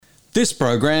This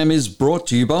program is brought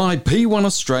to you by P1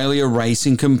 Australia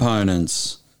Racing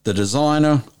Components, the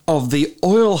designer of the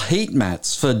oil heat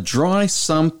mats for dry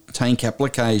sump tank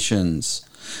applications.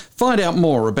 Find out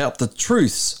more about the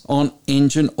truths on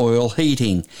engine oil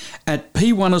heating at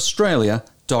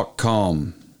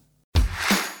p1australia.com.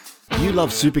 You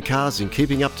love supercars and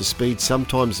keeping up to speed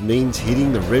sometimes means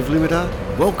hitting the rev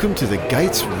limiter? Welcome to the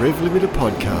Gates Rev Limiter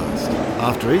podcast.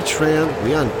 After each round,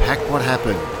 we unpack what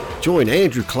happened. Join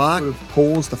Andrew Clark. Would have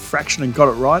paused a fraction and got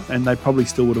it right, and they probably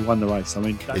still would have won the race.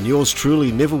 And yours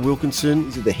truly, Neville Wilkinson.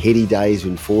 These are the heady days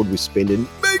when Ford was spending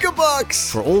mega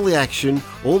bucks for all the action,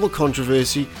 all the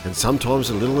controversy, and sometimes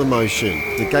a little emotion.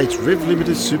 The Gates Rev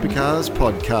Limited Supercars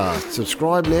podcast.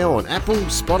 Subscribe now on Apple,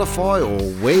 Spotify, or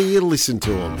where you listen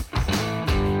to them.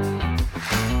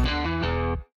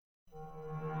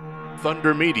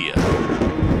 Thunder Media.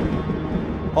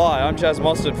 Hi, I'm Chaz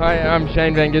Mostert. Hi, I'm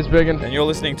Shane Van Gisbergen. And you're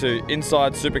listening to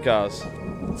Inside Supercars.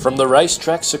 From the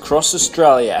racetracks across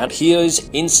Australia, and here's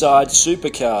Inside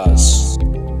Supercars.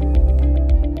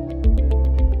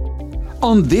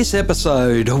 On this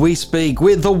episode, we speak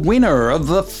with the winner of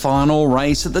the final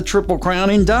race at the Triple Crown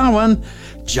in Darwin,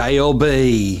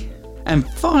 JLB, and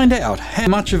find out how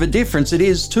much of a difference it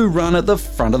is to run at the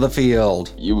front of the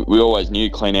field. We always knew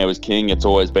clean air was king. It's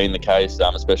always been the case,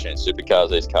 especially in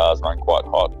supercars. These cars run quite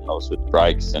hot, and obviously with the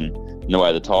brakes and the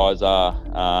way the tyres are,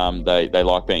 they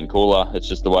like being cooler. It's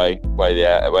just the way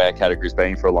our category's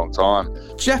been for a long time.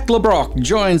 Jack Le Brocq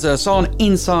joins us on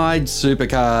Inside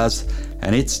Supercars,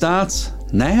 and it starts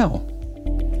now.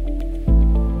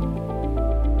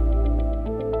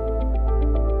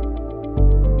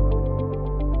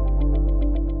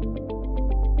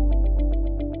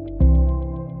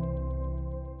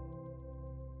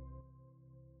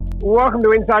 Welcome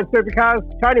to Inside Supercars.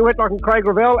 Tony Whitlock and Craig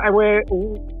Revell, and we're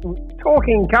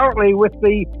talking currently with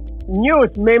the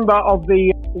newest member of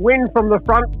the win from the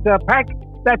front pack,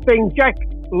 that being Jack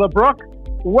Le Brocq.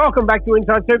 Welcome back to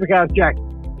Inside Supercars, Jack.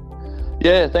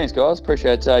 Yeah, thanks guys.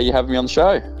 Appreciate you having me on the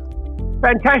show.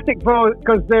 Fantastic,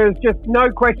 because there's just no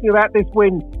question about this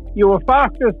win. You were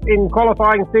fastest in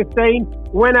qualifying 15,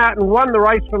 went out and won the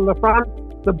race from the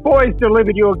front. The boys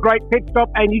delivered you a great pit stop,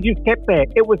 and you just kept there.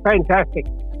 It was fantastic.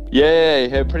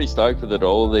 Yeah, pretty stoked with it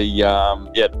all.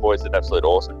 The boys did an absolute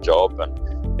awesome job,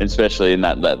 and especially in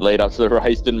that lead up to the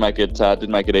race, didn't make it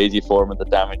easy for them with the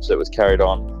damage that was carried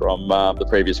on from the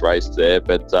previous race there.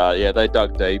 But they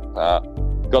dug deep,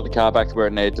 got the car back to where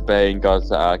it needed to be, and got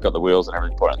the wheels and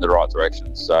everything pointed in the right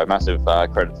direction. So massive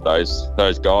credit to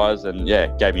those guys, and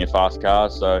gave me a fast car.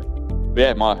 So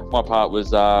my part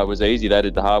was easy. They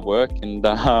did the hard work, and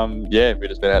we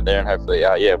just been out there and hopefully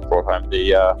brought home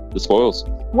the spoils.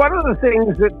 One of the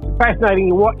things that's fascinating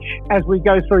to watch as we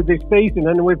go through this season,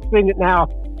 and we've seen it now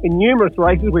in numerous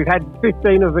races, we've had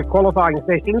 15 of the qualifying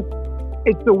sessions,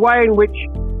 it's the way in which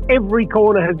every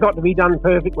corner has got to be done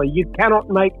perfectly. You cannot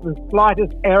make the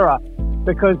slightest error,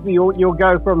 because you'll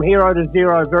go from hero to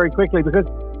zero very quickly, because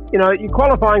you're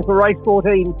qualifying for race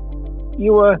 14,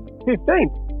 you were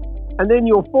 15th, and then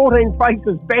you're 14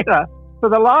 places better for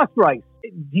the last race.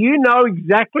 Do you know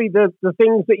exactly the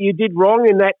things that you did wrong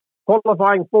in that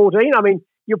qualifying 14? I mean,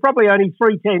 you're probably only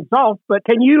 0.3 off, but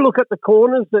can you look at the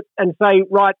corners and say,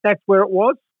 right, that's where it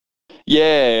was?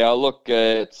 Yeah, look,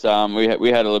 it's we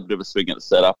had a little bit of a swing at the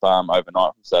setup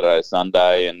overnight from Saturday to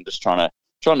Sunday, and just trying to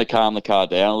calm the car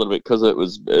down a little bit, because it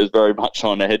was very much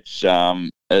on edge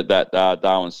at that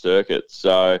Darwin circuit.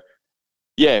 So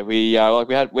we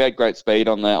had great speed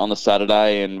on the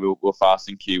Saturday, and we were fast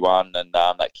in Q1, and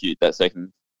that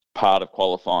second part of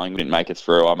qualifying didn't make it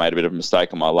through. I made a bit of a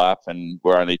mistake on my lap, and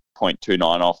we're only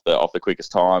 0.29 off the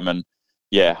quickest time, and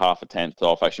half a tenth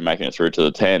off actually making it through to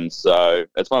the 10. So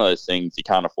it's one of those things you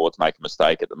can't afford to make a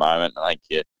mistake at the moment. I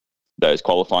think those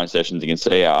qualifying sessions, you can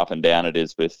see how up and down it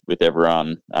is with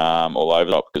everyone all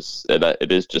over it, because it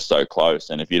is just so close.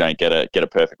 And if you don't get a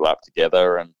perfect lap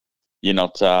together, and you're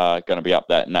not going to be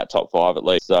up in that top 5 at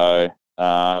least. So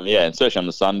and especially on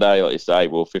the Sunday, like you say,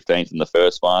 we were 15th in the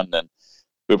first one, and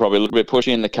we were probably a little bit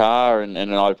pushy in the car, and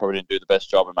I probably didn't do the best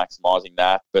job of maximising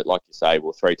that. But like you say,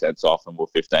 we're 0.3 off, and we're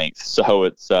 15th. So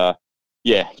it's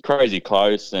crazy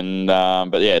close. And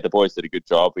the boys did a good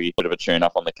job. We put a bit of a tune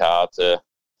up on the car to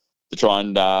try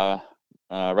and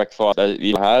rectify that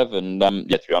you have. And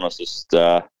to be honest, just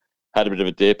had a bit of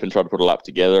a dip and tried to put a lap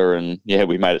together. And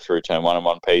we made it through turn 1 in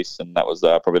one piece, and that was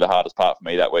probably the hardest part for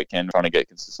me that weekend, trying to get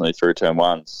consistently through turn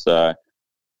 1. So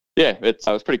it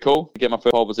was pretty cool to get my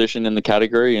first pole position in the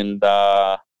category, and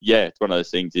it's one of those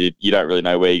things you don't really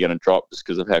know where you're going to drop just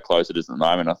because of how close it is at the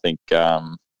moment. I think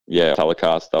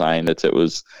telecast saying that it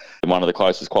was one of the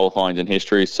closest qualifyings in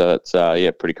history. So it's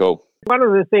pretty cool. One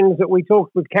of the things that we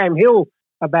talked with Cam Hill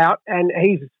about, and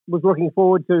he was looking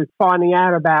forward to finding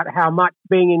out about how much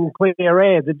being in clear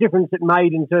air, the difference it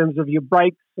made in terms of your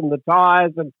brakes and the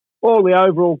tyres and all the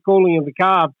overall cooling of the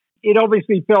car. It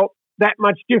obviously felt that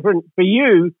much different for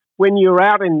you when you were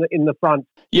out in the front.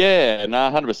 Yeah,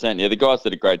 no, 100%. Yeah, the guys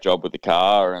did a great job with the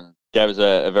car and gave us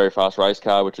a very fast race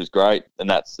car, which was great. And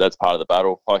that's part of the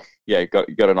battle. Like, you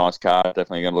got a nice car,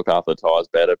 definitely going to look after the tyres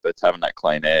better, but having that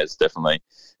clean air is definitely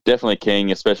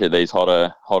king, especially at these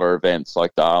hotter events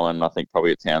like Darwin. I think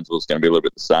probably at Townsville is going to be a little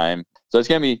bit the same. So it's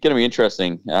going to be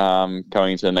interesting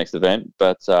coming into the next event.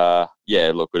 But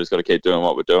look, we just got to keep doing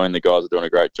what we're doing. The guys are doing a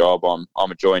great job.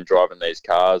 I'm enjoying driving these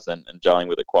cars and gelling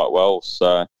with it quite well.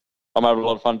 So I'm having a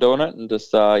lot of fun doing it, and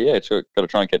just got to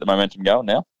try and keep the momentum going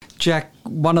now. Jack,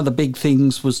 one of the big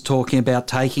things was talking about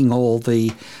taking all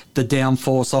the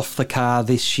downforce off the car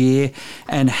this year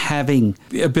and having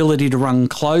the ability to run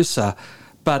closer.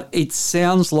 But it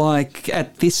sounds like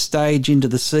at this stage into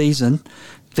the season,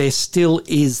 there still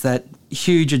is that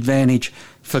huge advantage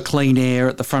for clean air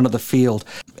at the front of the field.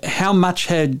 How much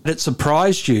had it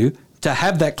surprised you to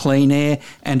have that clean air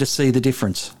and to see the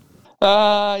difference?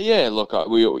 Look,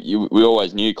 we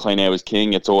always knew clean air was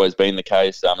king. It's always been the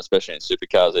case, especially in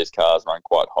supercars. These cars run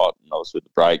quite hot, and obviously with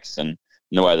the brakes and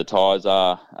the way the tyres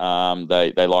are,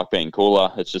 they like being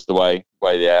cooler. It's just the way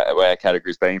our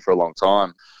category's been for a long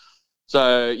time.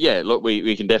 So, look,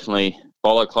 we can definitely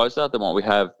follow closer than what we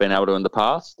have been able to in the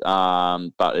past,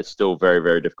 but it's still very,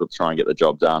 very difficult to try and get the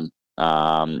job done.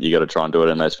 You got to try and do it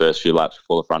in those first few laps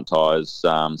before the front tyres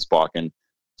spike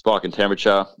in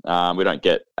temperature. We don't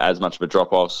get as much of a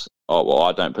drop-off. Well,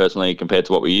 I don't personally, compared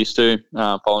to what we used to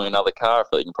following another car. I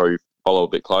feel like you can probably follow a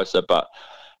bit closer, but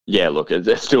look,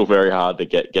 it's still very hard to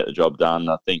get the job done.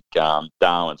 I think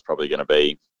Darwin's probably going to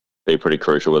be pretty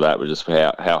crucial with that, with just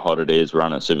how hot it is. We're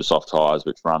running super soft tyres,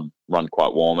 which run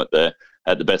quite warm at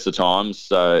the best of times,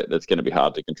 so it's going to be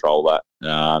hard to control that.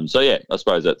 I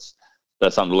suppose that's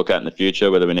something to look at in the future,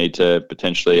 whether we need to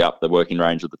potentially up the working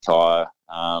range of the tyre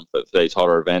for these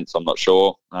hotter events. I'm not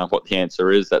sure what the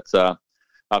answer is. That's up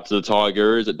to the tyre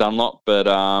gurus at Dunlop. But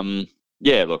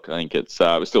look, I think it's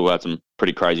we still had some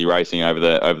pretty crazy racing over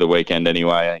the weekend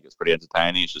anyway. I think it's pretty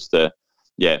entertaining. It's just that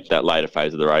later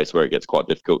phase of the race where it gets quite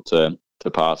difficult to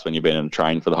pass when you've been in a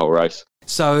train for the whole race.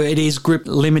 So it is grip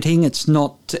limiting. It's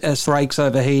not brakes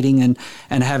overheating and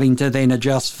having to then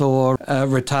adjust for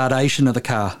retardation of the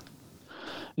car.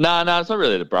 No, it's not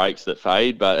really the brakes that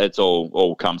fade, but it's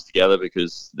all comes together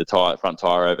because the front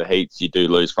tyre overheats. You do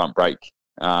lose front grip.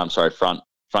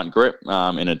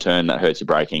 In a turn, that hurts your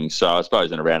braking. So I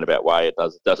suppose in a roundabout way, it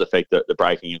does affect the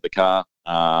braking of the car.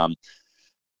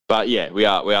 But we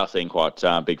are seeing quite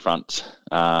big front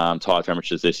tyre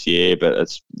temperatures this year. But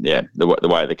it's the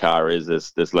way the car is.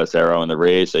 There's less aero in the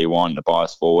rear, so you wind the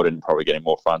bias forward and probably getting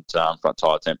more front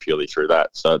tyre temp purely through that.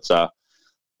 So it's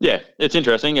it's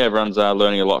interesting. Everyone's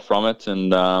learning a lot from it,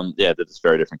 and there's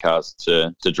very different cars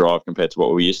to drive compared to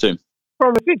what we used to.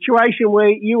 From a situation where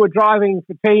you were driving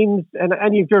for teams,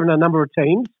 and you've driven a number of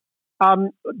teams,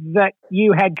 that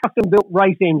you had custom-built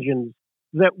race engines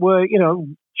that were,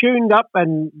 tuned up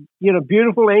and,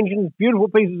 beautiful engines, beautiful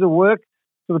pieces of work,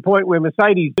 to the point where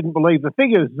Mercedes didn't believe the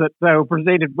figures that they were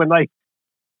presented when they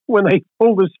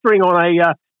pulled the string on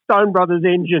a Stone Brothers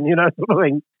engine, sort of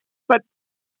thing. But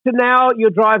to now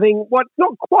you're driving what's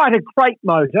not quite a crate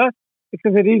motor,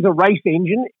 because it is a race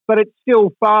engine, but it's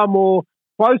still far more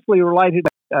closely related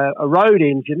to a road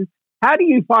engine. How do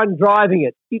you find driving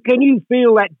it? Can you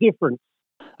feel that difference?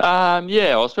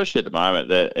 Especially at the moment,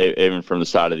 that even from the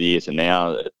start of the year to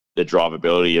now, the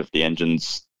drivability of the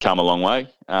engines come a long way,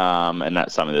 and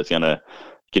that's something that's going to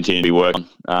continue to be worked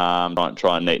on.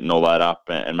 Try and neaten all that up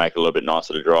and make it a little bit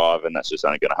nicer to drive, and that's just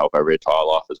only going to help our rear tyre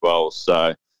life as well.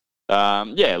 So,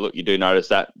 look, you do notice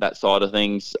that side of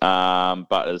things,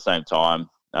 but at the same time,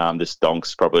 this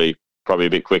donk's probably a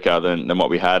bit quicker than what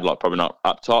we had. Like, probably not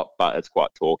up top, but it's quite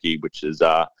torquey, which is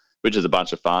a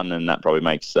bunch of fun, and that probably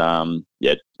makes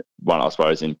I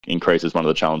suppose increases one of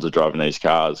the challenges of driving these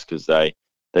cars, because they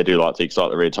do like to excite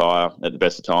the rear tyre at the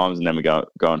best of times, and then we go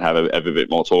and have a bit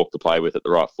more torque to play with at the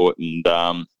right foot,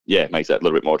 and it makes that a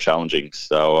little bit more challenging.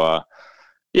 So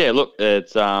look,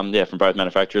 it's from both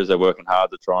manufacturers, they're working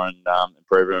hard to try and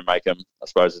improve them and make them, I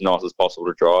suppose, as nice as possible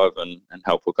to drive and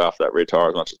help look after that rear tyre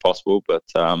as much as possible. But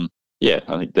I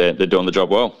think they're doing the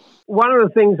job well. One of the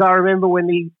things I remember when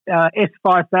the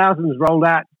S5000s rolled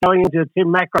out, going into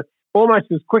Tim Macro almost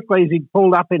as quickly as he'd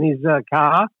pulled up in his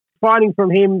car, finding from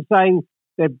him saying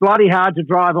they're bloody hard to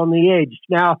drive on the edge.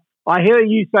 Now, I hear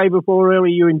you say before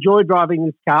earlier you enjoy driving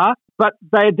this car, but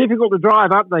they're difficult to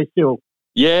drive, aren't they still?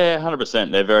 Yeah,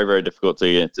 100%. They're very, very difficult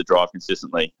to drive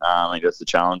consistently. I think that's the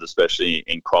challenge, especially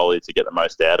in quality, to get the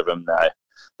most out of them.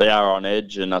 They are on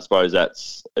edge, and I suppose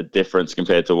that's a difference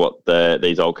compared to what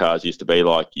these old cars used to be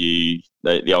like.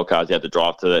 The old cars, you had to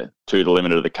drive to the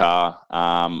limit of the car,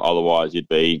 otherwise you'd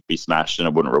be smashed and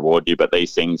it wouldn't reward you. But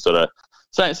these things sort of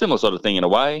similar sort of thing in a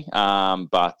way,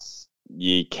 but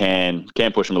you can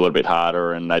push them a little bit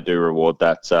harder, and they do reward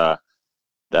that I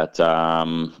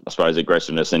suppose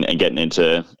aggressiveness and getting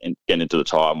into the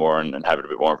tyre more and having a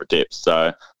bit more of a dip.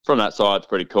 So from that side, it's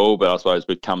pretty cool. But I suppose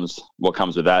what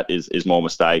comes with that is more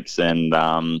mistakes, and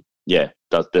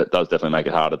does definitely make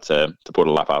it harder to put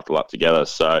a lap after lap together.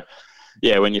 So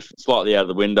yeah, when you're slightly out of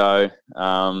the window,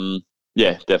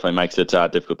 definitely makes it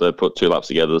difficult to put two laps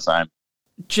together the same.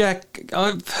 Jack,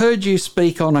 I've heard you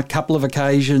speak on a couple of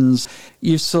occasions.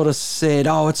 You've sort of said,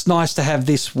 it's nice to have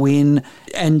this win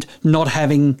and not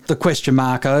having the question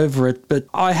mark over it. But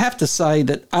I have to say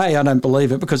that, I don't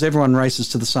believe it, because everyone races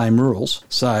to the same rules.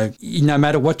 So no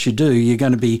matter what you do, you're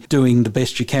going to be doing the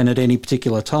best you can at any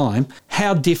particular time.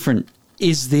 How different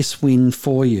is this win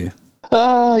for you?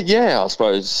 I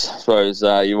suppose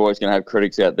you're always going to have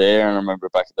critics out there. And I remember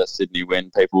back at that Sydney win,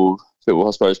 people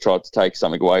I suppose tried to take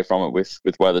something away from it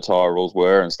with where the tyre rules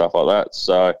were and stuff like that.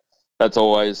 So that's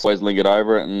always lingered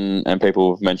over it, and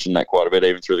people have mentioned that quite a bit,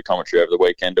 even through the commentary over the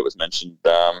weekend. It was mentioned.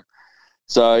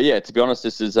 To be honest,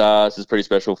 this is pretty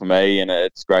special for me, and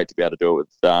it's great to be able to do it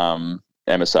with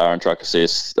MSR and Truck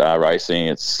Assist Racing.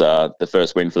 It's the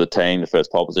first win for the team, the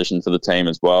first pole position for the team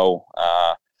as well.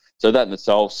 So that in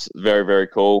itself's very, very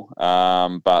cool.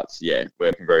 But yeah, we're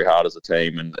working very hard as a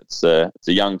team, and it's a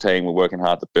young team. We're working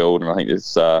hard to build, and I think there's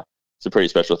some pretty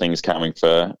special things coming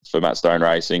for Matt Stone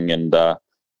Racing. And I'm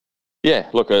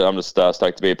just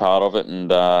stoked to be a part of it, and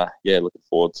looking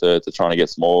forward to trying to get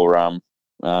some more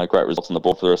great results on the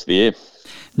board for the rest of the year.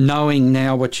 Knowing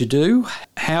now what you do,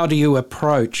 how do you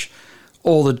approach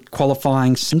all the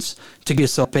qualifying since to give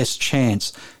yourself best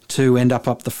chance to end up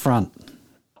the front?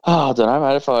 I don't know,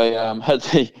 mate. If I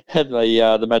had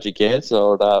the magic answer,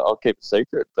 I'll keep it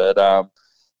secret. But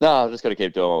I've just got to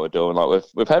keep doing what we're doing. Like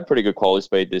we've had pretty good quality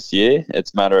speed this year.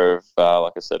 It's a matter of,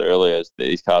 like I said earlier,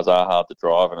 these cars are hard to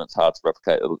drive, and it's hard to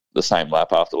replicate the same lap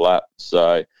after lap.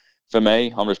 So for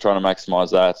me, I'm just trying to maximise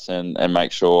that and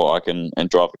make sure I can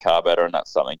drive the car better. And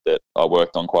that's something that I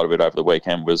worked on quite a bit over the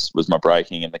weekend was my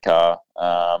braking in the car.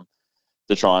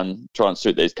 To try and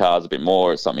suit these cars a bit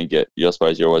more. It's something I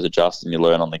suppose you always adjust and you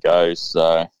learn on the go.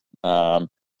 So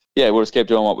we'll just keep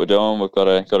doing what we're doing. We've got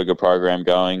a good program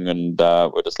going, and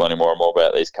we're just learning more and more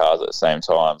about these cars at the same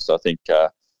time. So I think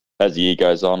as the year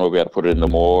goes on, we'll be able to put it in the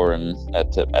more. And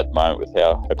at the moment, with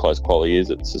how close quality is,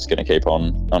 it's just going to keep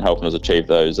on helping us achieve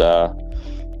those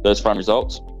fun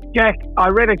results. Jack, I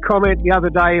read a comment the other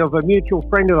day of a mutual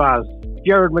friend of ours,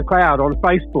 Jared McLeod, on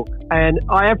Facebook, and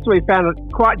I absolutely found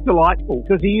it quite delightful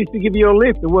because he used to give you a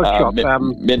lift, the workshop.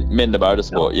 Minder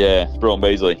Motorsport, Braun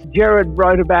Beasley. Jared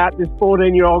wrote about this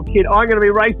 14-year-old kid. I'm going to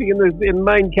be racing in the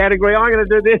main category. I'm going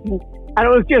to do this, and it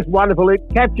was just wonderful. It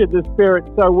captured the spirit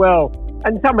so well.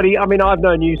 And I've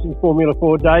known you since Formula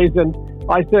 4 days, and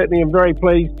I certainly am very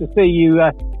pleased to see you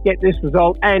get this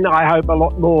result, and I hope a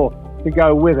lot more to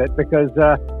go with it, because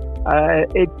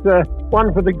it's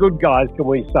one for the good guys, can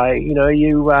we say.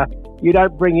 You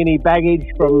don't bring any baggage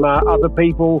from other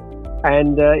people,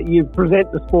 and you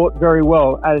present the sport very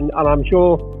well. And I'm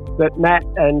sure that Matt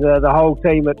and the whole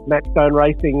team at Matt Stone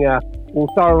Racing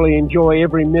will thoroughly enjoy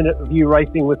every minute of you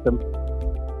racing with them.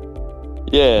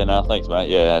 Yeah, no, thanks, mate.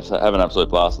 Yeah, have an absolute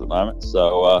blast at the moment.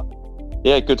 So,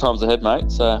 good times ahead,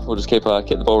 mate. So we'll just keep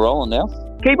getting the ball rolling now.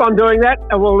 Keep on doing that,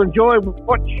 and we'll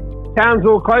watch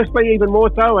Townsville closely, even more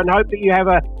so, and hope that you have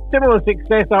a similar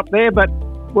success up there. But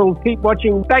we'll keep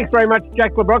watching. Thanks very much,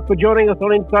 Jack Le Brocq, for joining us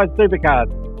on Inside Supercars.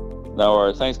 No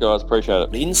worries. Thanks, guys. Appreciate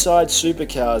it. Inside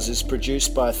Supercars is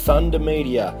produced by Thunder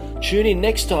Media. Tune in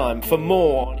next time for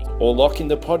more, or lock in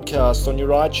the podcast on your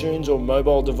iTunes or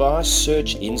mobile device.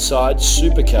 Search Inside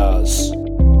Supercars.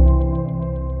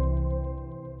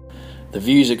 The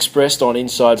views expressed on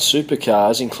Inside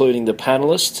Supercars, including the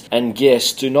panellists and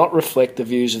guests, do not reflect the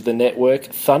views of the network,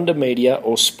 Thunder Media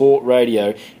or Sport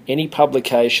Radio. Any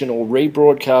publication or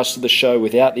rebroadcast of the show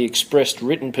without the expressed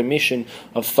written permission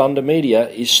of Thunder Media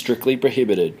is strictly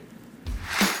prohibited.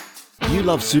 You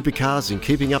love supercars and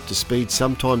keeping up to speed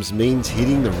sometimes means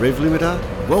hitting the rev limiter?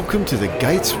 Welcome to the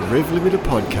Gates Rev Limiter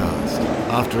podcast.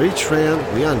 After each round,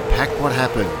 we unpack what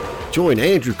happened. Join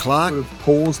Andrew Clark Would have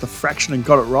paused a fraction and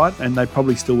got it right, and they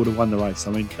probably still would have won the race.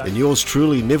 I mean, and yours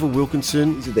truly, Neville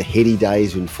Wilkinson, These are the heady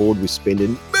days when Ford was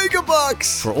spending mega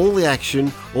bucks for all the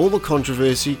action, all the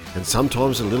controversy, and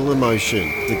sometimes a little emotion.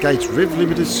 The Gates Rev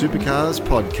Limited Supercars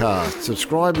podcast.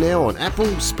 Subscribe now on Apple,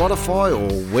 Spotify,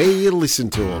 or where you listen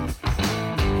to them.